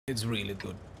It's really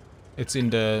good. It's in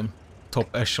the top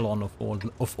echelon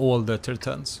of all the tier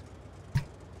 10s.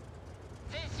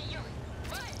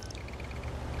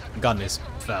 Gun is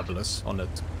fabulous on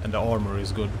it, and the armor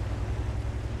is good.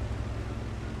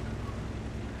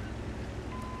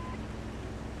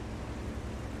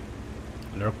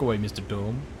 Lurk away, Mr.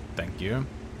 Dome. Thank you.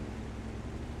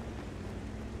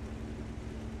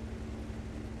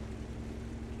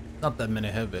 Not that many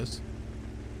heavies.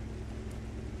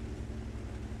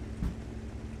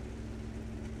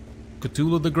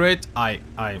 Cthulhu the Great? I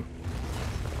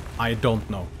don't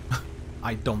know.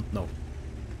 I don't know.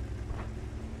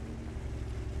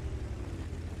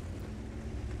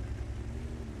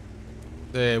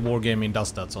 The Wargaming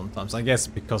does that sometimes. I guess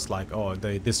because like, oh,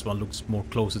 this one looks more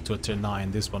closer to a tier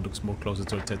 9, this one looks more closer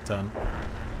to a tier 10.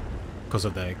 Because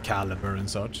of the caliber and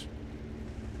such.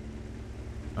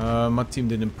 My team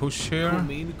didn't push here.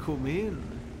 Come in.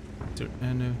 Is there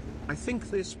any... I think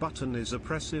this button is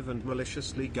oppressive and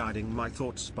maliciously guiding my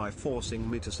thoughts by forcing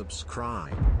me to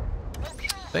subscribe.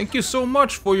 Thank you so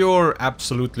much for your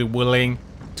absolutely willing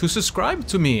to subscribe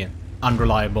to me,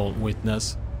 unreliable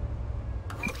witness.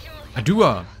 I do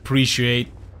appreciate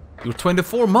your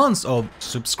 24 months of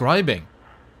subscribing.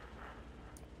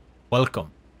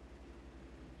 Welcome.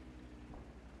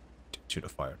 Should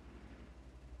have fired.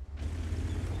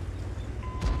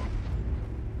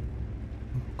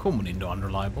 Come on in, the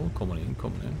unreliable. Come on in,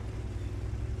 come on in.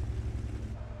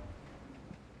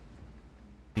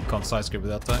 He can't side script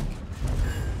with that tank.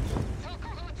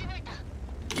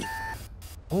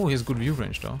 Oh, he has good view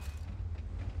range though.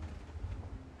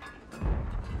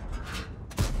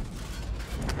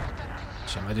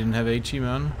 Shame I didn't have HE,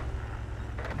 man.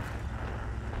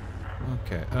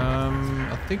 Okay,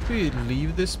 I think we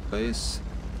leave this place.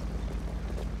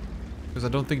 Because I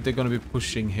don't think they're gonna be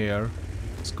pushing here.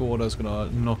 Skoda's gonna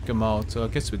knock them out, so I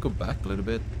guess we go back a little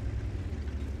bit.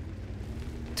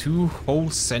 2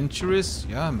 whole centuries?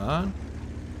 Yeah, man.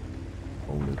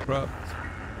 Holy crap.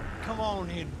 Come on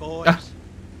in, boys.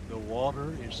 The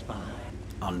water is fine.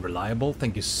 Unreliable,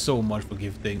 thank you so much for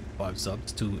gifting 5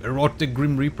 subs to Erotic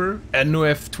Grim Reaper,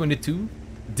 NOF22,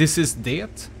 This Is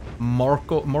Det,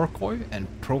 Markoy, and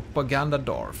Propaganda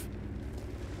Darf.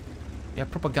 Yeah,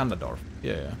 Propaganda Darf.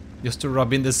 Yeah. Just to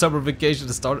rub in the summer vacation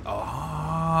to start.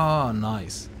 Ah,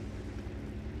 nice.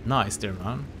 Nice there,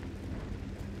 man.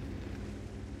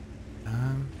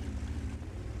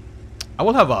 I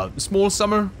will have a small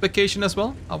summer vacation as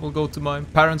well. I will go to my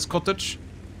parents' cottage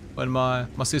when my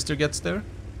sister gets there.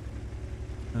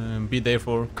 Be there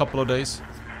for a couple of days.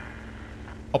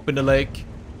 Hop in the lake.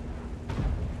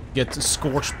 Get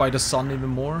scorched by the sun even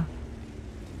more.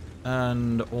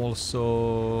 And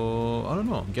also, I don't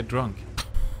know, get drunk.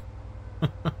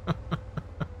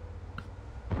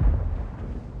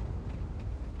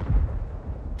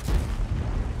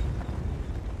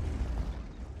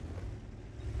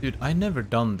 Dude, I never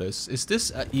done this. Is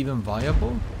this even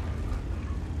viable?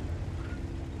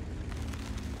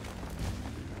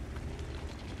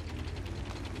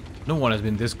 No one has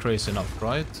been this crazy enough,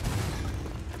 right?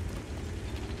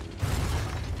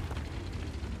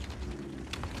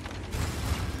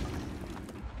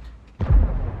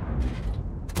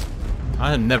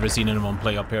 I have never seen anyone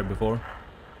play up here before.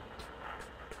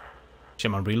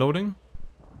 Am I reloading?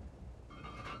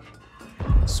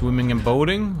 Swimming and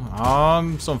boating?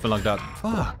 Something like that.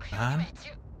 Fuck, man.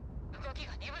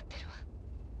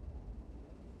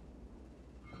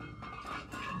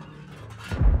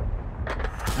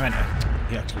 I mean,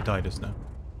 he actually died just now.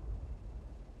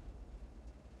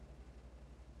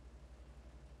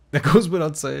 That goes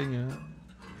without saying, yeah.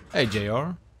 Hey,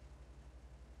 JR.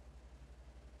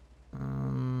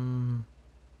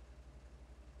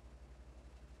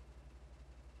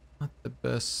 Not the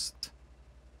best.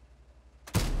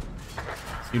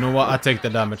 You know what? I take the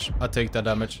damage. I take that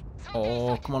damage.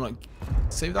 Oh, come on.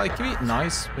 Save the IQ.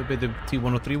 Nice. Maybe the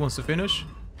T103 wants to finish.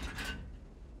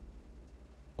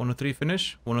 103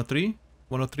 finish. 103.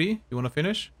 103. You want to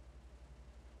finish?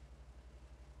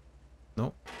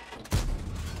 No.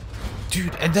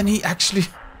 Dude, and then he actually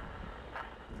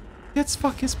gets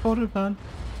fucking spotted, man.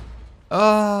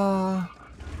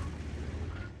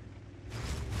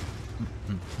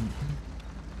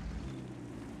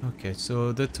 Okay,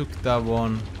 so they took that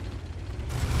one.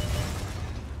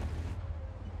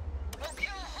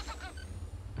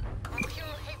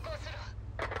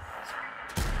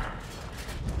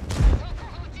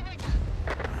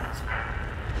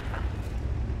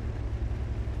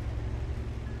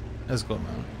 Let's go,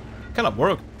 man. Kind of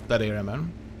worked that area,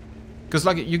 man. Because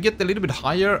like you get a little bit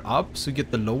higher up, so you get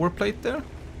the lower plate there.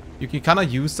 You can kind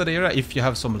of use that area if you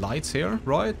have some lights here,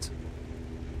 right?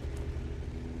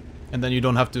 And then you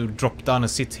don't have to drop down and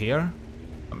sit here.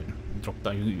 I mean, drop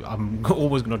down. I'm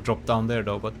always gonna drop down there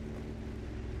though, but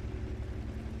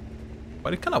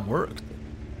it kind of worked.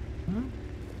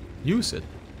 Use it.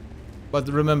 But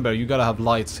remember, you gotta have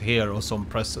lights here or some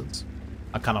presence.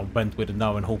 I kind of went with it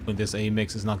now and hoping this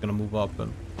AMX is not gonna move up,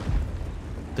 and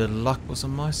the luck was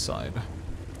on my side.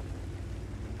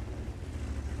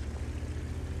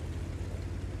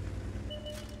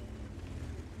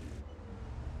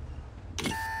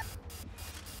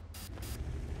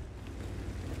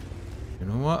 You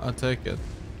know what? I'll take it.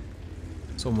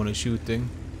 Someone is shooting.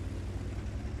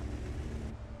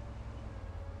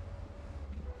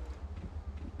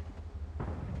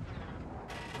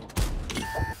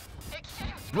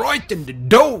 Right in the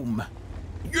dome!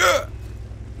 Yeah!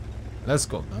 Let's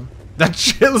go, man. That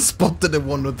shell spotted the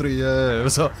 103. It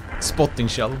was a spotting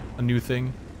shell. A new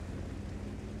thing.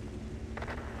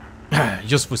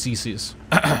 Just for CCs.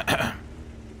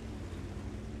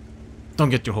 Don't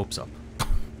get your hopes up.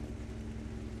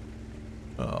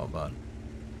 Oh, man.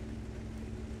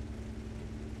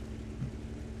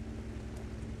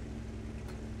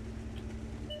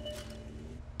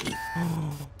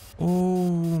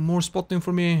 Oh, more spotting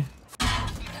for me.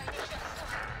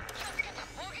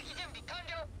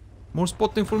 More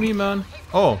spotting for me, man.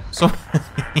 Oh, so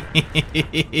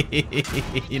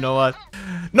you know what?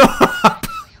 No,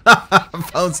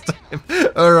 bounced him.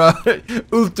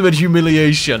 Alright, ultimate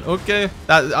humiliation. Okay,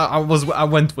 that I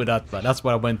went with that, man. That's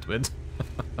what I went with.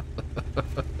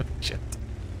 Shit.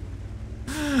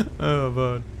 Oh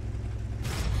man.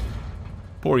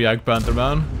 Poor Jagdpanther,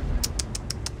 man.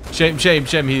 Shame.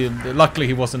 Luckily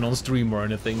he wasn't on stream or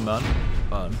anything, man.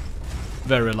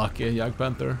 Very lucky,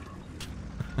 Jagdpanther.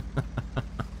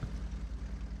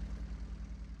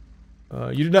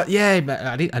 You did not. Yeah, man,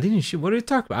 I didn't shoot. What are you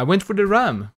talking about? I went for the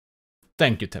ram.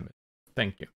 Thank you, Timmy.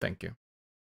 Thank you.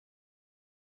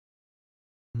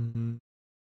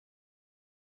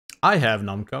 I have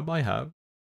Namcub. I have.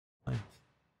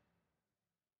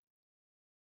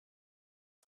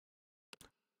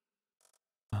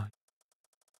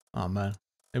 Oh man,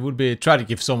 it would be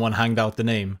tragic if someone hanged out the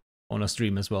name on a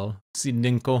stream as well.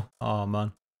 Sidinko. Oh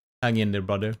man, hang in there,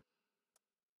 brother.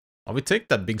 Oh, we take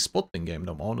that big spotting game,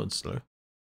 though, honestly.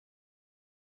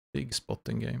 Big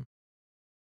spotting game.